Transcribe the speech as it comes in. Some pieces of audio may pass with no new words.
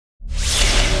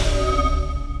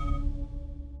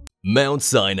Mount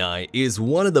Sinai is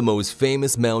one of the most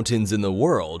famous mountains in the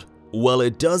world. While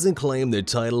it doesn't claim the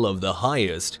title of the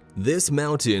highest, this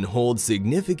mountain holds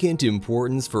significant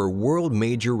importance for world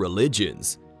major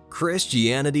religions: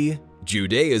 Christianity,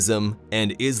 Judaism,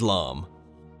 and Islam.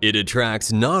 It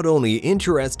attracts not only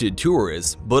interested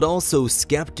tourists but also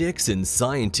skeptics and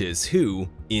scientists who,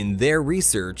 in their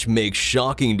research, make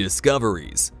shocking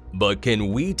discoveries. But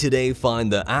can we today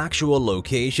find the actual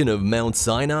location of Mount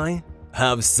Sinai?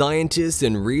 Have scientists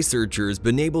and researchers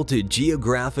been able to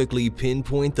geographically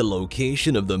pinpoint the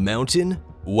location of the mountain?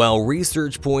 While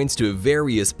research points to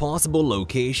various possible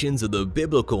locations of the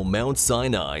biblical Mount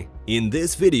Sinai, in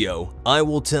this video, I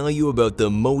will tell you about the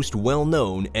most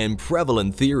well-known and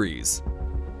prevalent theories.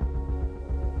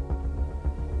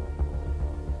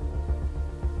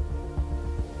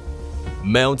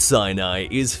 Mount Sinai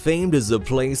is famed as the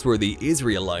place where the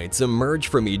Israelites emerged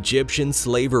from Egyptian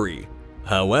slavery.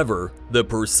 However, the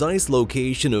precise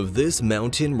location of this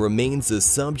mountain remains the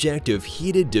subject of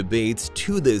heated debates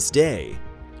to this day,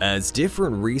 as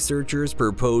different researchers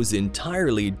propose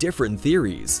entirely different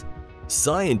theories.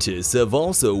 Scientists have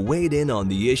also weighed in on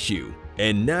the issue,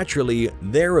 and naturally,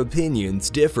 their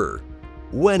opinions differ.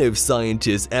 When have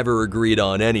scientists ever agreed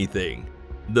on anything?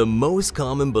 The most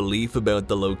common belief about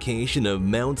the location of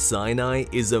Mount Sinai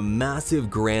is a massive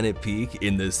granite peak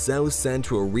in the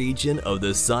south-central region of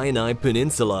the Sinai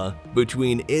Peninsula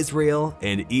between Israel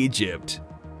and Egypt.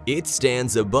 It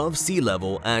stands above sea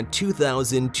level at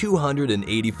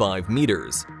 2,285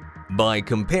 meters. By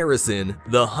comparison,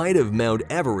 the height of Mount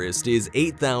Everest is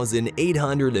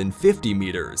 8,850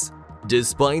 meters.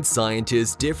 Despite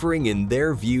scientists differing in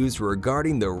their views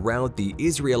regarding the route the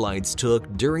Israelites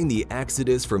took during the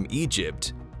exodus from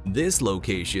Egypt, this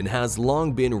location has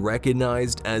long been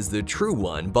recognized as the true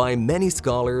one by many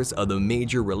scholars of the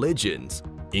major religions,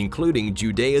 including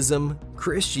Judaism,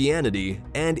 Christianity,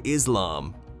 and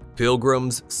Islam.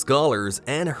 Pilgrims, scholars,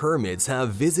 and hermits have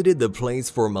visited the place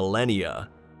for millennia.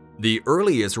 The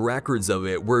earliest records of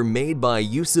it were made by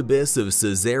Eusebius of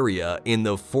Caesarea in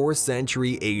the 4th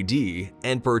century AD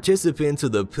and participants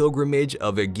of the pilgrimage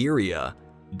of Egeria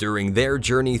during their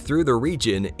journey through the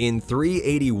region in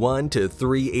 381 to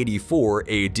 384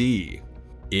 AD.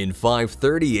 In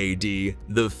 530 AD,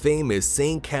 the famous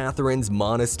St. Catherine's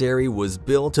Monastery was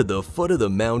built at the foot of the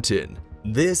mountain.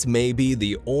 This may be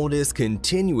the oldest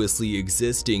continuously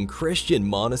existing Christian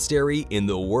monastery in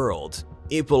the world.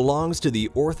 It belongs to the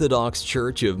Orthodox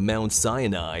Church of Mount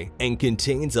Sinai and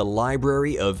contains a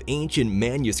library of ancient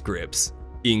manuscripts,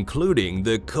 including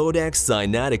the Codex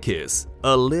Sinaiticus,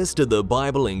 a list of the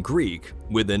Bible in Greek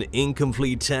with an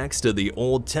incomplete text of the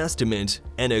Old Testament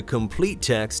and a complete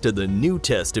text of the New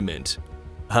Testament.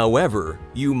 However,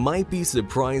 you might be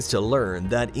surprised to learn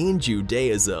that in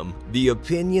Judaism, the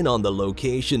opinion on the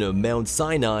location of Mount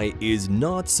Sinai is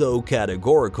not so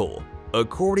categorical.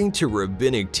 According to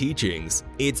rabbinic teachings,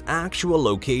 its actual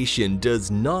location does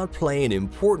not play an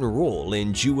important role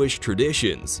in Jewish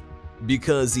traditions,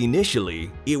 because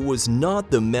initially it was not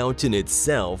the mountain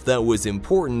itself that was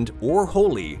important or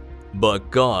holy, but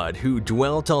God who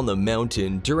dwelt on the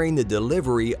mountain during the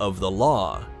delivery of the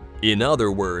law. In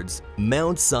other words,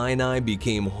 Mount Sinai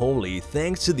became holy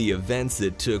thanks to the events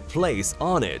that took place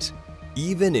on it.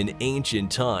 Even in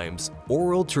ancient times,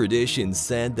 oral tradition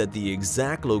said that the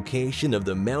exact location of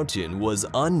the mountain was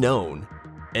unknown,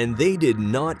 and they did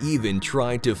not even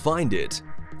try to find it.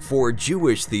 For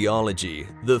Jewish theology,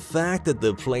 the fact that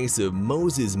the place of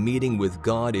Moses' meeting with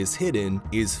God is hidden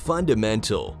is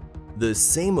fundamental. The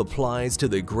same applies to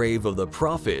the grave of the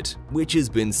prophet, which has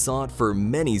been sought for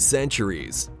many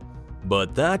centuries.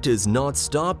 But that does not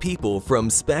stop people from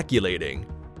speculating.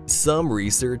 Some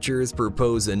researchers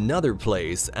propose another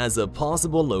place as a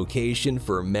possible location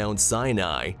for Mount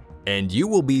Sinai, and you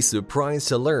will be surprised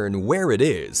to learn where it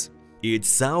is. It's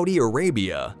Saudi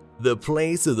Arabia, the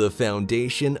place of the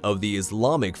foundation of the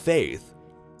Islamic faith.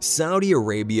 Saudi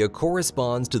Arabia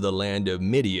corresponds to the land of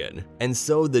Midian, and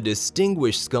so the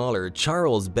distinguished scholar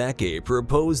Charles Becket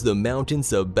proposed the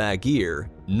mountains of Bagir,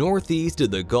 northeast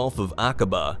of the Gulf of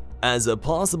Aqaba, as a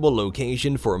possible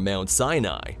location for Mount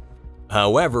Sinai.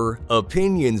 However,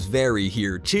 opinions vary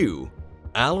here too.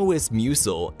 Alois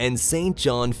Musil and St.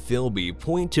 John Philby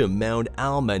point to Mount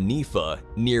Al-Manifa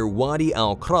near Wadi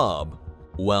al-Krab,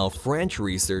 while French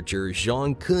researcher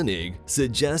Jean Koenig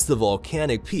suggests the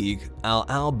volcanic peak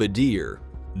Al-Badir.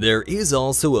 There is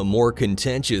also a more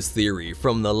contentious theory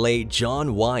from the late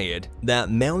John Wyatt that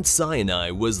Mount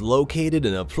Sinai was located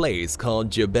in a place called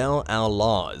Jebel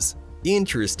al-Lawz.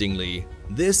 Interestingly,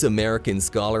 this American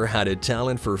scholar had a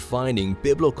talent for finding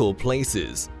biblical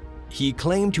places. He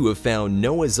claimed to have found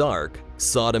Noah's Ark,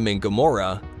 Sodom and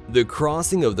Gomorrah, the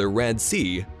crossing of the Red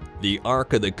Sea, the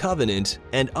Ark of the Covenant,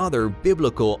 and other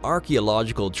biblical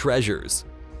archaeological treasures.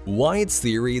 Wyatt's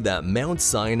theory that Mount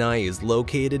Sinai is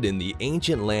located in the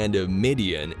ancient land of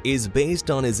Midian is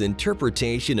based on his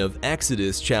interpretation of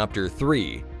Exodus chapter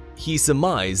 3. He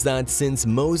surmised that since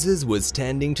Moses was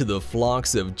tending to the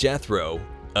flocks of Jethro,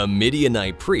 a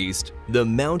Midianite priest, the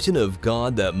mountain of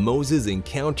God that Moses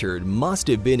encountered must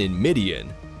have been in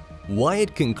Midian.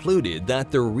 Wyatt concluded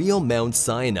that the real Mount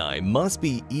Sinai must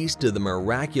be east of the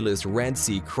miraculous Red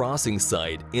Sea crossing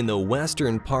site in the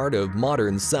western part of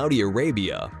modern Saudi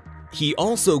Arabia. He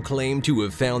also claimed to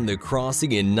have found the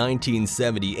crossing in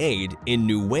 1978 in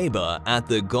Nuweiba at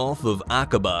the Gulf of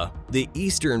Aqaba, the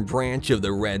eastern branch of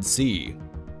the Red Sea.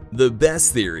 The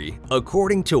best theory,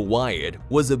 according to Wyatt,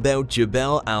 was about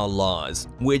Jebel al-Lawz,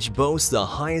 which boasts the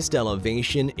highest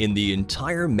elevation in the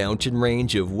entire mountain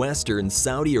range of western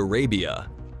Saudi Arabia.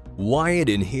 Wyatt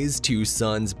and his two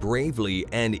sons bravely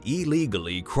and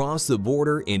illegally crossed the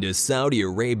border into Saudi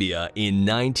Arabia in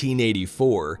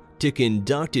 1984 to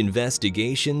conduct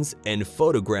investigations and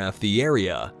photograph the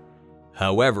area.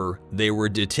 However, they were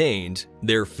detained,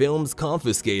 their films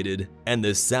confiscated, and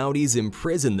the Saudis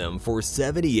imprisoned them for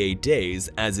 78 days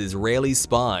as Israeli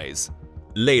spies.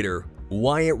 Later,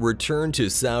 Wyatt returned to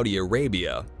Saudi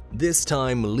Arabia, this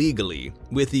time legally,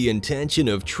 with the intention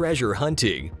of treasure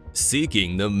hunting,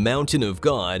 seeking the Mountain of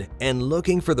God and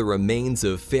looking for the remains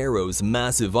of Pharaoh's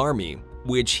massive army,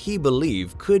 which he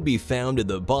believed could be found at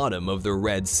the bottom of the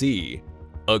Red Sea.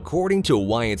 According to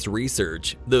Wyatt's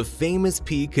research, the famous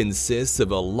peak consists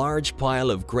of a large pile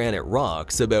of granite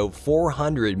rocks about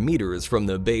 400 meters from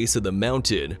the base of the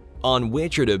mountain, on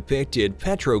which are depicted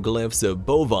petroglyphs of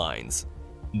bovines,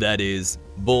 that is,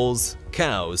 bulls,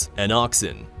 cows, and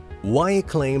oxen. Wyatt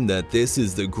claimed that this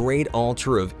is the great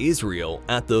altar of Israel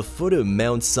at the foot of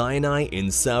Mount Sinai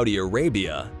in Saudi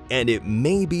Arabia, and it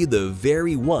may be the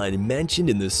very one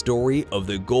mentioned in the story of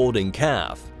the golden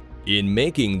calf. In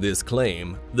making this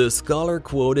claim, the scholar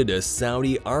quoted a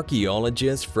Saudi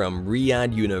archaeologist from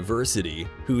Riyadh University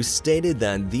who stated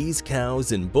that these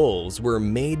cows and bulls were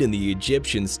made in the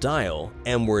Egyptian style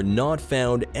and were not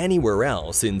found anywhere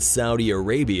else in Saudi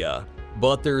Arabia.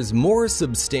 But there's more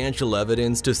substantial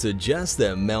evidence to suggest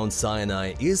that Mount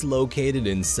Sinai is located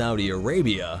in Saudi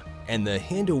Arabia, and the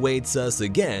hint awaits us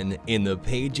again in the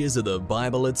pages of the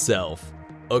Bible itself.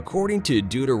 According to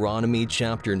Deuteronomy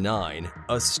chapter 9,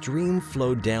 a stream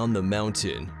flowed down the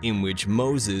mountain in which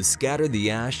Moses scattered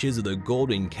the ashes of the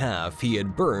golden calf he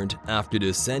had burnt after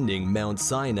descending Mount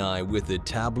Sinai with the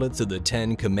tablets of the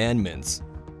Ten Commandments.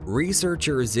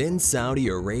 Researchers in Saudi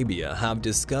Arabia have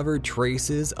discovered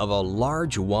traces of a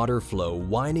large water flow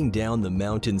winding down the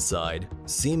mountainside,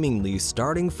 seemingly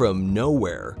starting from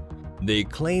nowhere. They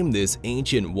claim this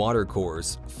ancient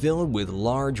watercourse, filled with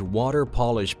large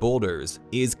water-polished boulders,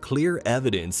 is clear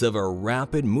evidence of a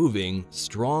rapid-moving,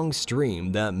 strong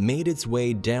stream that made its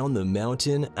way down the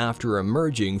mountain after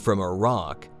emerging from a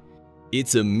rock.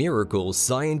 It's a miracle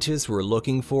scientists were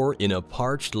looking for in a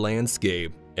parched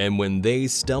landscape, and when they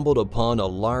stumbled upon a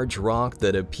large rock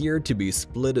that appeared to be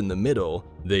split in the middle,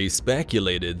 they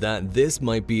speculated that this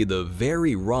might be the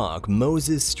very rock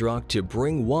Moses struck to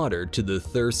bring water to the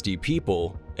thirsty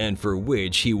people, and for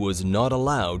which he was not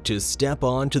allowed to step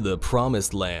onto the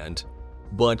Promised Land.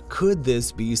 But could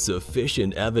this be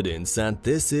sufficient evidence that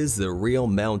this is the real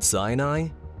Mount Sinai?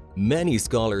 Many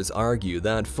scholars argue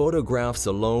that photographs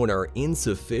alone are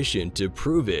insufficient to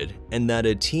prove it, and that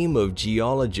a team of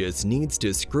geologists needs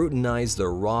to scrutinize the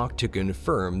rock to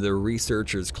confirm the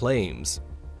researchers' claims.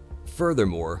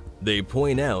 Furthermore, they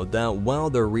point out that while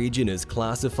the region is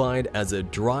classified as a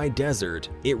dry desert,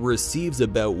 it receives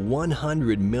about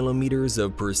 100 millimeters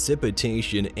of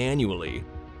precipitation annually,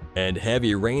 and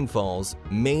heavy rainfalls,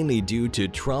 mainly due to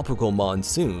tropical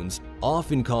monsoons,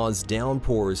 often cause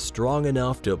downpours strong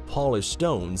enough to polish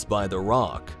stones by the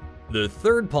rock. The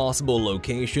third possible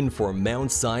location for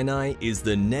Mount Sinai is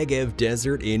the Negev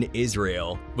Desert in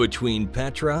Israel, between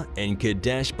Petra and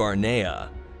Kadesh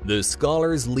Barnea. The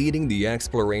scholars leading the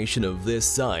exploration of this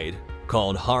site,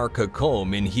 called Har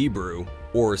Kakom in Hebrew,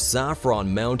 or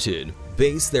Saffron Mountain,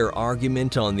 base their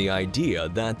argument on the idea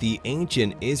that the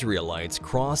ancient Israelites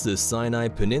crossed the Sinai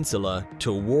Peninsula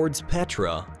towards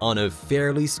Petra on a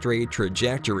fairly straight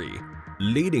trajectory,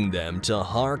 leading them to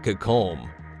Har Kakom,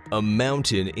 a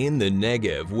mountain in the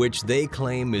Negev which they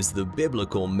claim is the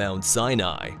biblical Mount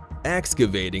Sinai.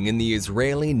 Excavating in the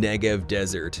Israeli Negev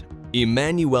Desert,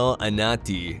 Emanuele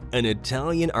Anati, an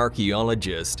Italian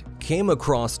archaeologist, came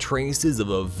across traces of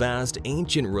a vast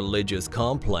ancient religious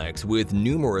complex with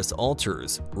numerous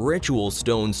altars, ritual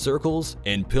stone circles,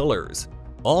 and pillars.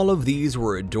 All of these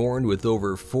were adorned with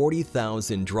over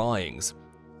 40,000 drawings.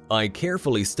 I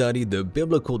carefully studied the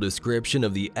biblical description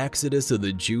of the exodus of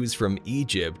the Jews from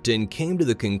Egypt and came to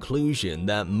the conclusion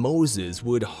that Moses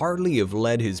would hardly have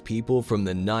led his people from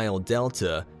the Nile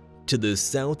Delta to the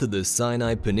south of the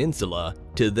Sinai Peninsula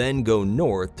to then go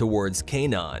north towards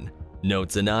Canaan.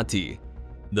 Notes Anati.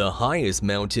 The highest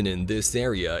mountain in this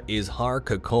area is Har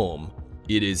Kakom.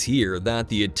 It is here that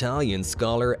the Italian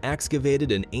scholar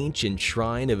excavated an ancient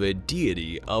shrine of a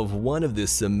deity of one of the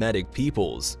Semitic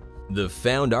peoples. The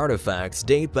found artifacts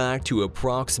date back to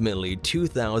approximately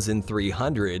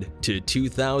 2300 to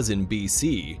 2000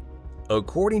 BC.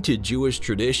 According to Jewish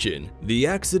tradition, the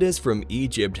exodus from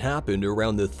Egypt happened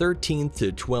around the 13th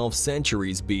to 12th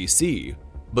centuries BC,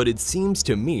 but it seems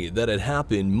to me that it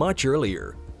happened much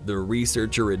earlier, the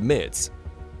researcher admits.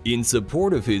 In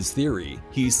support of his theory,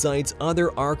 he cites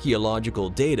other archaeological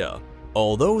data.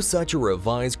 Although such a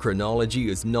revised chronology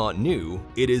is not new,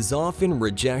 it is often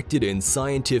rejected in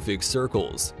scientific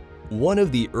circles. One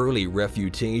of the early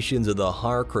refutations of the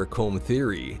Har Kakom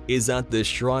theory is that the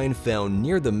shrine found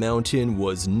near the mountain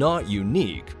was not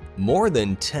unique. More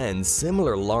than 10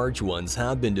 similar large ones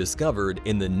have been discovered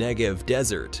in the Negev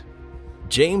desert.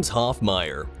 James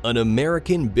Hoffmeyer, an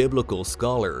American biblical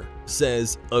scholar,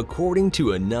 says, according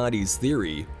to Anati's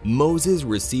theory, Moses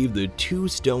received the 2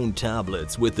 stone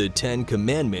tablets with the 10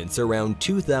 commandments around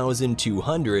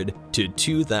 2200 to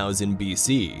 2000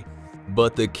 BC.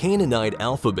 But the Canaanite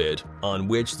alphabet, on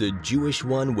which the Jewish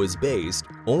one was based,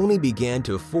 only began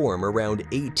to form around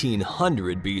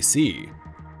 1800 BC.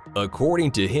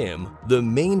 According to him, the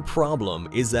main problem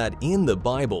is that in the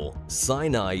Bible,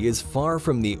 Sinai is far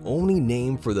from the only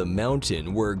name for the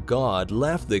mountain where God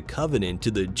left the covenant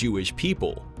to the Jewish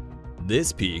people.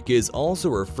 This peak is also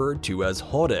referred to as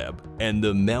Horeb and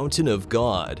the Mountain of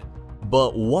God.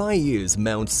 But why is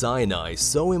Mount Sinai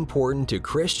so important to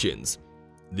Christians?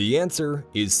 The answer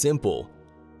is simple.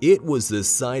 It was the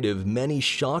site of many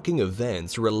shocking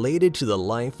events related to the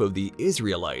life of the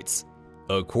Israelites.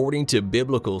 According to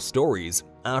biblical stories,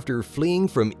 after fleeing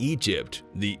from Egypt,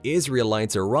 the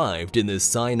Israelites arrived in the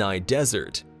Sinai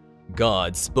desert.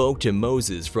 God spoke to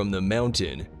Moses from the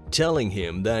mountain, telling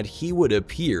him that he would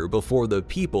appear before the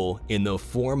people in the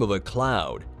form of a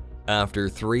cloud. After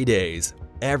 3 days,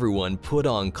 everyone put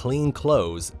on clean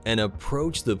clothes and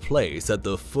approached the place at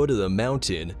the foot of the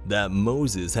mountain that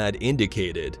Moses had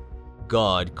indicated.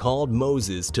 God called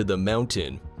Moses to the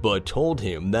mountain, but told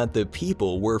him that the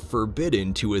people were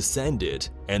forbidden to ascend it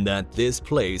and that this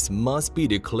place must be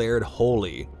declared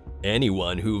holy.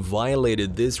 Anyone who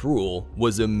violated this rule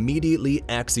was immediately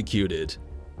executed.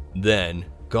 Then,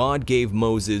 God gave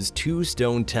Moses 2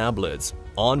 stone tablets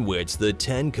on which the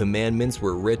 10 commandments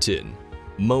were written.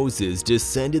 Moses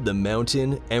descended the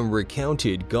mountain and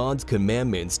recounted God's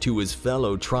commandments to his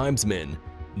fellow tribesmen,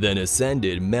 then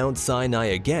ascended Mount Sinai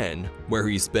again, where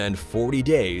he spent 40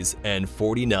 days and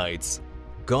 40 nights.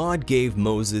 God gave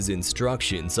Moses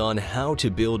instructions on how to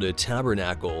build a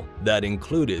tabernacle that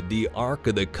included the Ark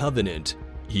of the Covenant.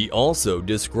 He also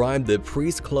described the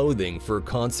priest's clothing for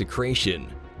consecration.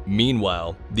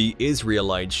 Meanwhile, the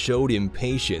Israelites showed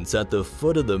impatience at the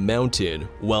foot of the mountain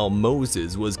while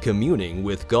Moses was communing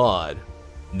with God.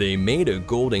 They made a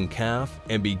golden calf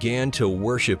and began to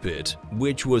worship it,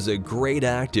 which was a great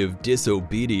act of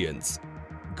disobedience.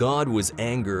 God was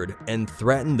angered and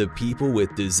threatened the people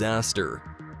with disaster.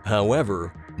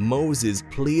 However, Moses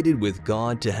pleaded with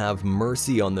God to have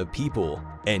mercy on the people,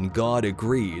 and God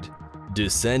agreed.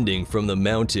 Descending from the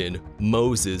mountain,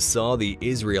 Moses saw the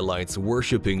Israelites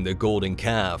worshiping the golden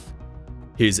calf.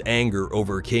 His anger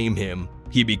overcame him.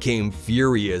 He became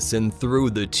furious and threw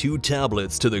the 2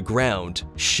 tablets to the ground,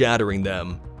 shattering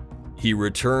them. He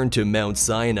returned to Mount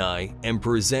Sinai and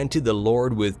presented the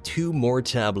Lord with 2 more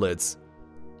tablets.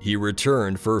 He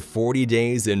returned for 40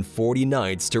 days and 40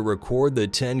 nights to record the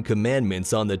 10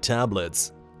 commandments on the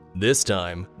tablets. This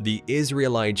time, the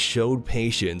Israelites showed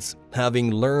patience,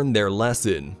 having learned their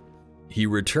lesson. He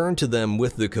returned to them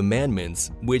with the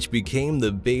commandments, which became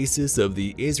the basis of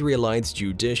the Israelites'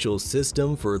 judicial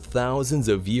system for thousands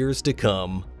of years to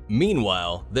come.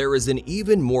 Meanwhile, there is an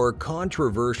even more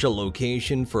controversial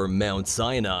location for Mount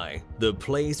Sinai, the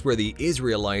place where the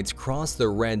Israelites crossed the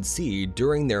Red Sea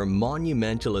during their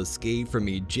monumental escape from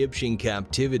Egyptian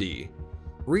captivity.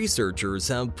 Researchers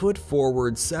have put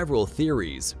forward several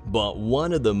theories, but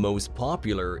one of the most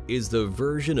popular is the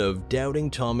version of Doubting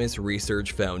Thomas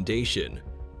Research Foundation,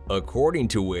 according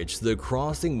to which the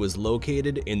crossing was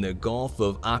located in the Gulf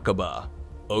of Aqaba.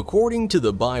 According to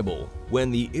the Bible, when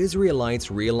the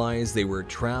Israelites realized they were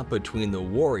trapped between the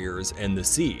warriors and the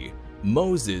sea,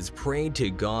 Moses prayed to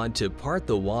God to part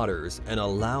the waters and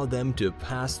allow them to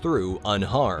pass through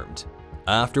unharmed.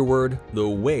 Afterward, the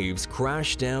waves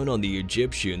crashed down on the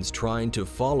Egyptians trying to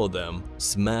follow them,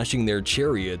 smashing their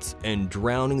chariots and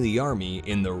drowning the army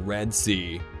in the Red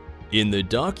Sea. In the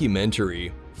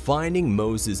documentary, Finding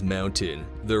Moses Mountain,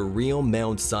 the real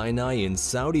Mount Sinai in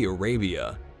Saudi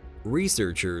Arabia,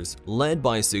 researchers led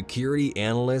by security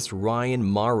analyst Ryan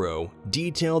Morrow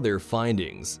detail their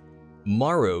findings.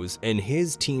 Morrow's and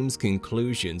his team's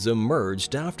conclusions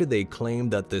emerged after they claimed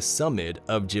that the summit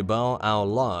of Jabal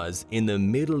al-Lawz in the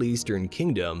Middle Eastern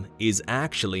Kingdom is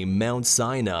actually Mount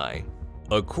Sinai.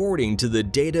 According to the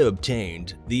data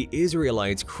obtained, the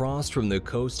Israelites crossed from the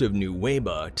coast of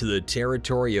Nuweiba to the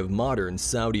territory of modern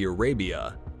Saudi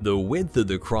Arabia. The width of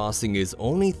the crossing is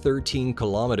only 13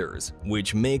 kilometers,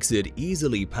 which makes it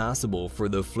easily passable for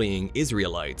the fleeing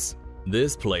Israelites.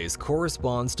 This place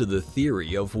corresponds to the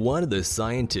theory of one of the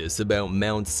scientists about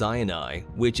Mount Sinai,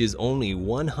 which is only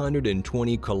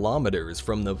 120 kilometers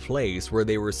from the place where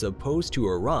they were supposed to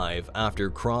arrive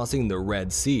after crossing the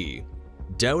Red Sea.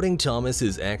 Doubting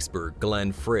Thomas's expert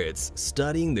Glenn Fritz,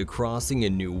 studying the crossing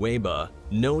in Nuweiba,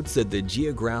 notes that the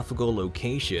geographical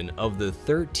location of the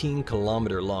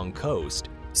 13-kilometer-long coast,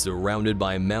 surrounded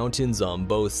by mountains on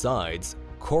both sides,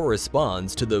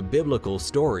 corresponds to the biblical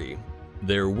story.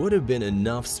 There would have been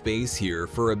enough space here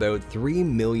for about 3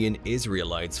 million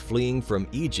Israelites fleeing from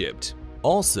Egypt.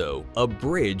 Also, a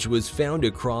bridge was found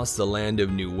across the land of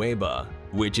Nuweiba,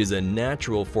 which is a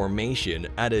natural formation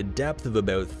at a depth of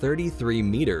about 33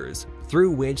 meters,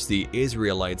 through which the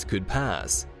Israelites could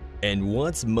pass. And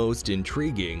what's most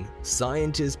intriguing,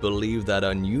 scientists believe that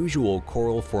unusual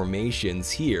coral formations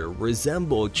here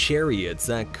resemble chariots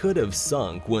that could have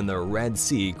sunk when the Red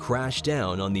Sea crashed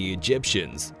down on the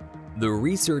Egyptians. The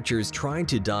researchers tried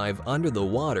to dive under the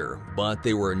water, but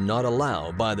they were not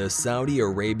allowed by the Saudi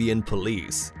Arabian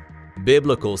police.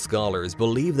 Biblical scholars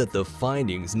believe that the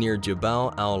findings near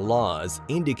Jabal al-Lawz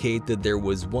indicate that there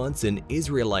was once an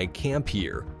Israelite camp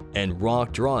here, and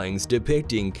rock drawings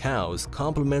depicting cows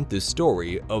complement the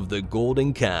story of the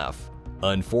golden calf.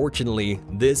 Unfortunately,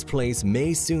 this place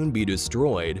may soon be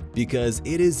destroyed because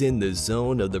it is in the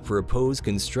zone of the proposed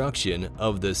construction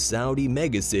of the Saudi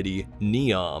megacity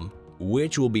Neom,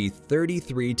 which will be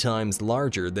 33 times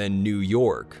larger than New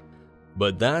York.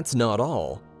 But that's not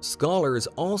all. Scholars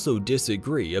also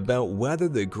disagree about whether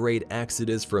the Great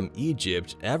Exodus from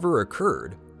Egypt ever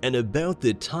occurred and about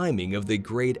the timing of the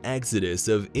Great Exodus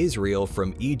of Israel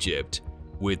from Egypt,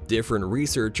 with different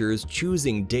researchers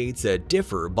choosing dates that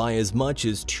differ by as much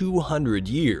as 200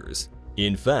 years.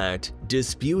 In fact,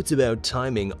 disputes about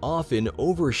timing often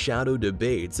overshadow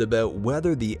debates about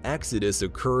whether the Exodus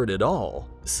occurred at all.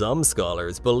 Some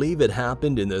scholars believe it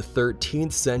happened in the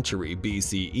 13th century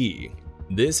BCE.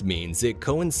 This means it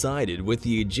coincided with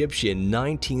the Egyptian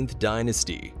 19th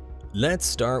dynasty. Let's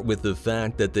start with the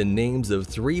fact that the names of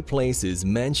 3 places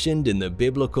mentioned in the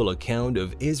biblical account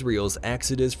of Israel's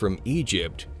exodus from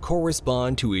Egypt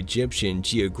correspond to Egyptian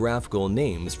geographical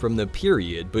names from the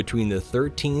period between the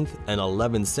 13th and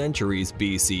 11th centuries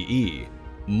BCE.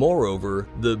 Moreover,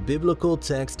 the biblical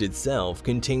text itself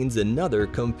contains another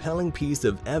compelling piece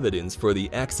of evidence for the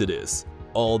Exodus.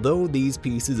 Although these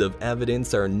pieces of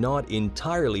evidence are not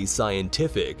entirely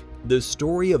scientific, the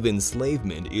story of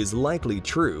enslavement is likely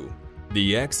true.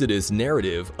 The Exodus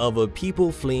narrative of a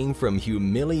people fleeing from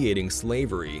humiliating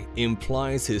slavery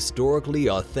implies historically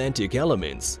authentic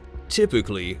elements.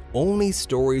 Typically, only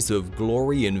stories of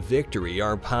glory and victory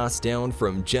are passed down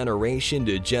from generation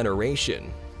to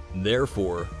generation.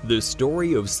 Therefore, the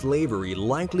story of slavery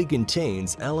likely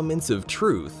contains elements of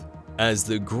truth. As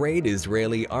the great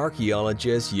Israeli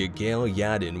archaeologist Yigael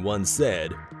Yadin once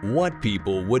said, "What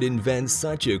people would invent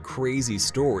such a crazy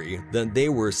story that they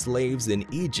were slaves in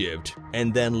Egypt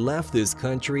and then left this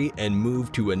country and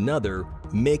moved to another,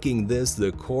 making this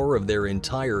the core of their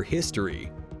entire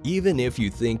history?" Even if you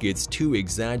think it's too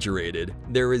exaggerated,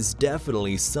 there is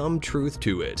definitely some truth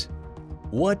to it.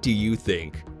 What do you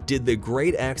think? Did the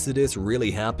Great Exodus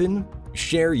really happen?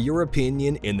 Share your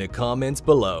opinion in the comments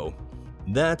below.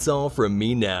 That's all from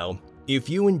me now. If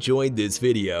you enjoyed this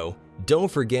video, don't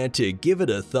forget to give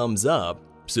it a thumbs up,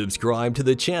 subscribe to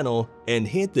the channel, and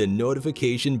hit the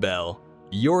notification bell.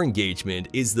 Your engagement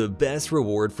is the best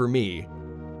reward for me.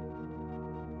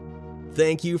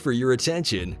 Thank you for your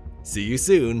attention. See you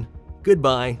soon.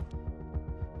 Goodbye.